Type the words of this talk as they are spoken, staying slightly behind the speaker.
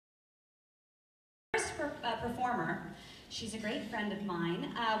first performer. She's a great friend of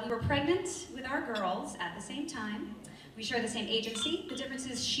mine. We were pregnant with our girls at the same time. We share the same agency. The difference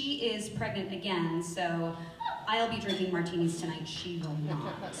is she is pregnant again, so I'll be drinking martinis tonight. She will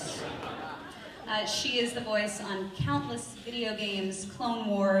not. She is the voice on countless video games, Clone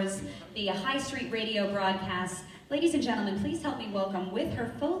Wars, the High Street radio broadcasts. Ladies and gentlemen, please help me welcome with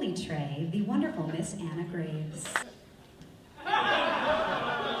her Foley tray, the wonderful Miss Anna Graves.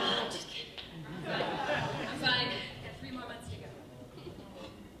 Just kidding. I'm fine. Got 3 more months to go.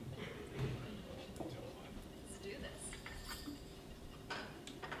 Let's do this.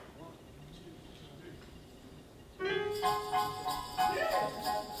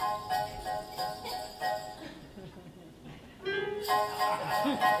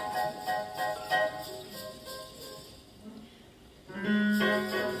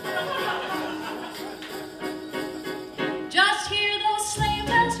 Just hear those sleigh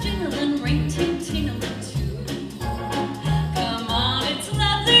bells jingling, ring, ting,